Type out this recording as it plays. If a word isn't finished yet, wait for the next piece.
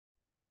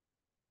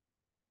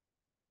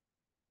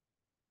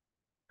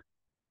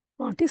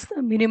what is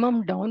the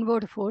minimum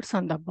downward force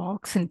on the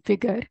box in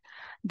figure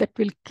that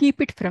will keep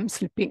it from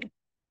slipping?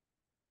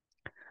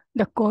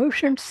 The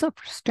coefficients of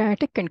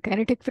static and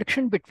kinetic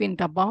friction between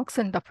the box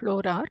and the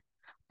floor are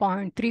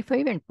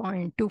 0.35 and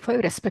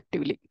 0.25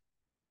 respectively.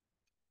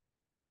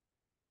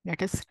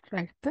 Let us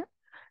write the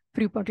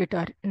free body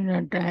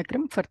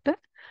diagram for the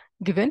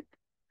given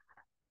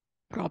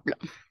problem.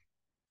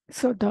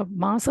 So the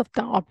mass of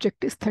the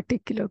object is 30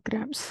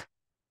 kilograms.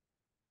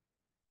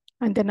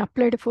 And then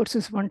applied force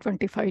is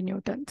 125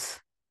 newtons.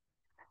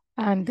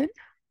 And then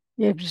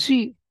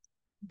Fg,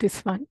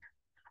 this one.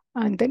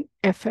 And then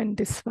Fn,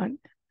 this one.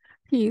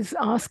 He is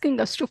asking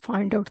us to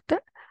find out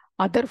the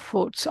other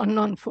force,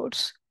 unknown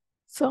force.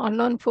 So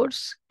unknown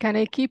force, can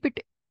I keep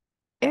it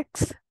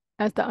X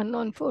as the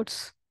unknown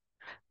force?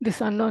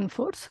 This unknown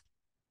force.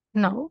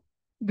 Now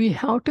we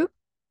have to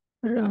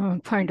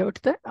find out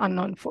the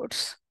unknown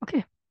force.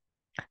 Okay.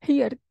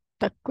 Here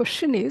the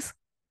question is,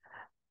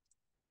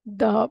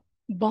 the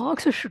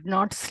box should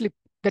not slip.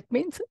 That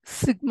means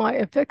sigma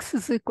fx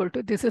is equal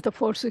to, this is the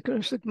force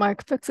equation, sigma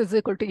fx is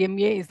equal to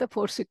ma is the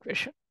force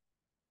equation.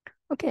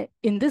 Okay,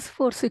 in this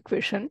force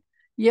equation,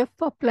 F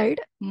applied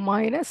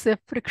minus F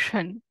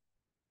friction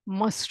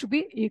must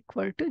be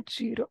equal to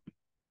 0.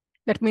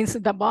 That means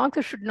the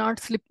box should not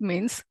slip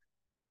means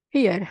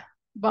here,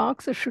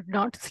 box should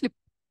not slip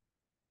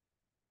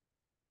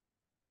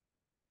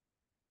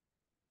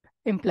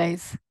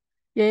implies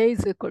A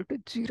is equal to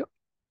 0.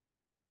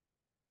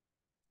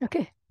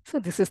 Okay, so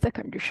this is the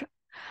condition.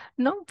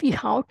 Now we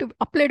have to,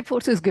 applied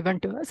force is given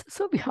to us,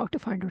 so we have to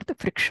find out the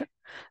friction.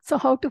 So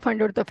how to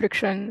find out the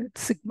friction?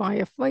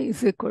 Sigma Fy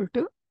is equal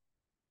to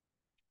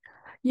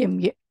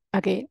Ma.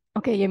 Again,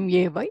 okay,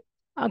 May.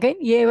 Again,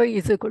 Ay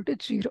is equal to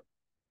 0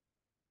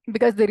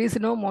 because there is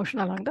no motion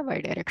along the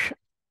y direction.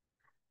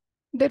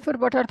 Therefore,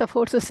 what are the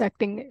forces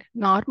acting?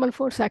 Normal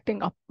force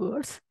acting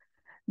upwards.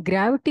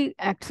 Gravity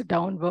acts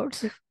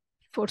downwards.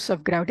 Force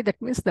of gravity,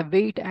 that means the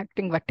weight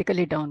acting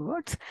vertically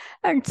downwards.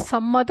 And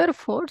some other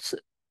force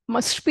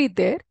must be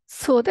there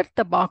so that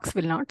the box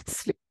will not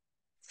slip.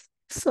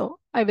 So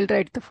I will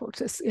write the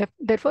forces.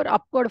 Therefore,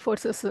 upward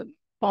forces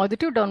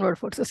positive, downward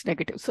forces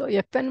negative. So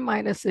Fn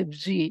minus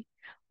Fg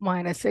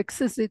minus x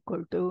is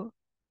equal to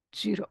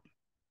 0.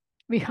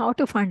 We have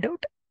to find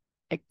out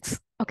x.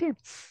 Okay.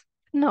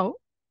 Now,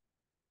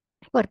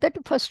 for that,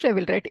 first I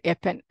will write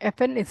Fn.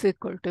 Fn is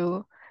equal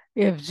to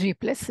Fg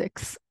plus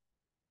x.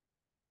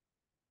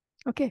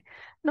 Okay.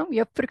 Now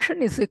F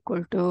friction is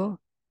equal to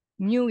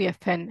mu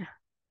Fn.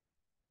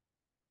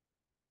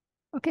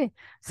 Okay.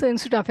 So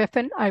instead of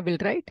Fn, I will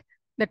write,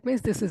 that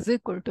means this is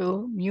equal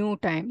to mu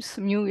times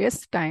mu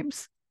s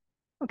times.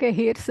 Okay,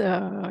 here's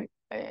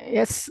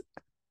S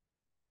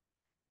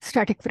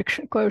static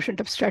friction, coefficient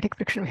of static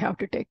friction we have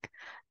to take,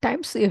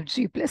 times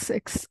Fg plus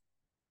x.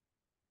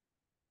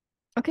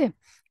 Okay,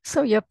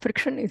 so F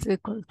friction is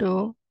equal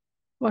to,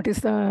 what is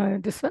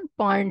this one?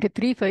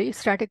 0.35,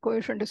 static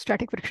coefficient of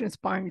static friction is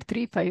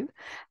 0.35.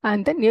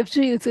 And then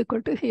Fg is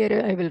equal to,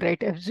 here I will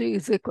write Fg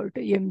is equal to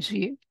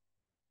mg.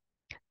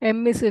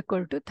 M is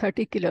equal to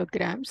 30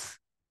 kilograms.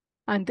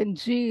 And then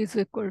G is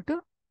equal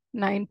to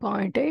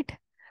 9.8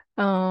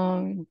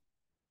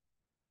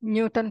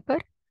 Newton per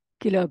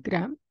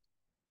kilogram.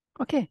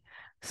 Okay,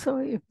 so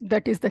if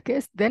that is the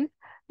case, then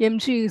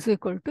mg is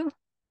equal to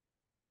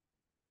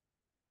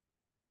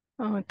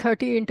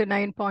 30 into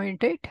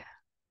 9.8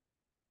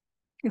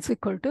 is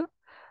equal to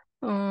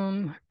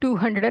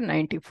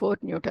 294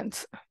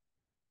 newtons.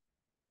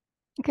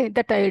 Okay,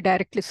 that I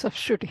directly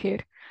substitute here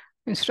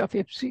instead of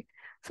fg.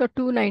 So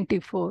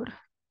 294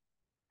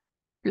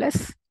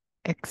 plus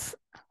x.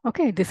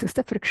 Okay, this is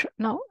the friction.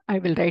 Now I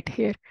will write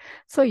here.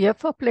 So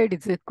F applied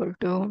is equal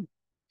to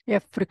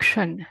F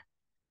friction.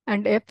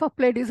 And F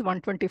applied is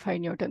 125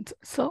 newtons.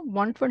 So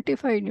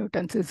 125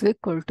 newtons is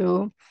equal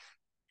to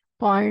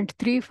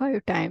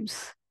 0.35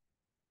 times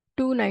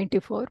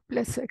 294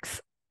 plus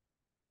x.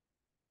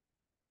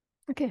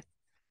 Okay.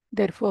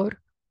 Therefore,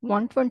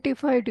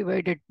 125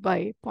 divided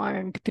by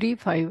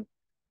 0.35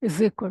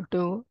 is equal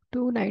to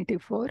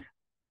 294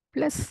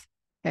 plus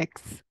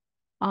x.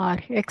 Or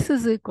x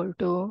is equal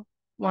to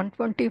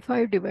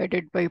 125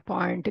 divided by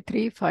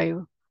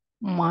 0.35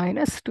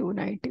 minus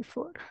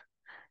 294.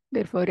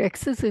 Therefore,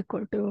 x is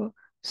equal to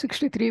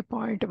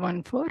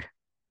 63.14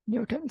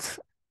 newtons.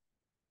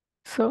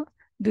 So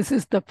this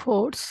is the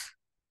force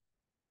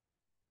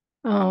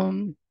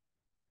on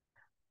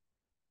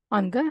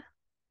the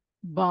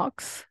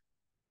box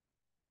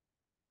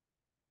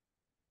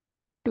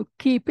to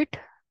keep it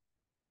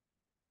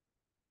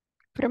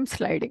from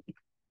sliding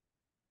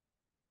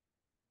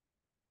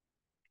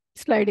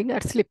or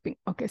slipping.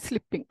 Okay,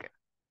 slipping.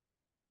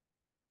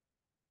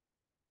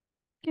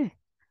 Okay,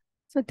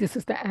 so this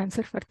is the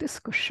answer for this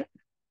question.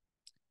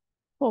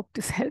 Hope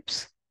this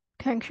helps.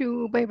 Thank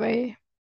you. Bye-bye.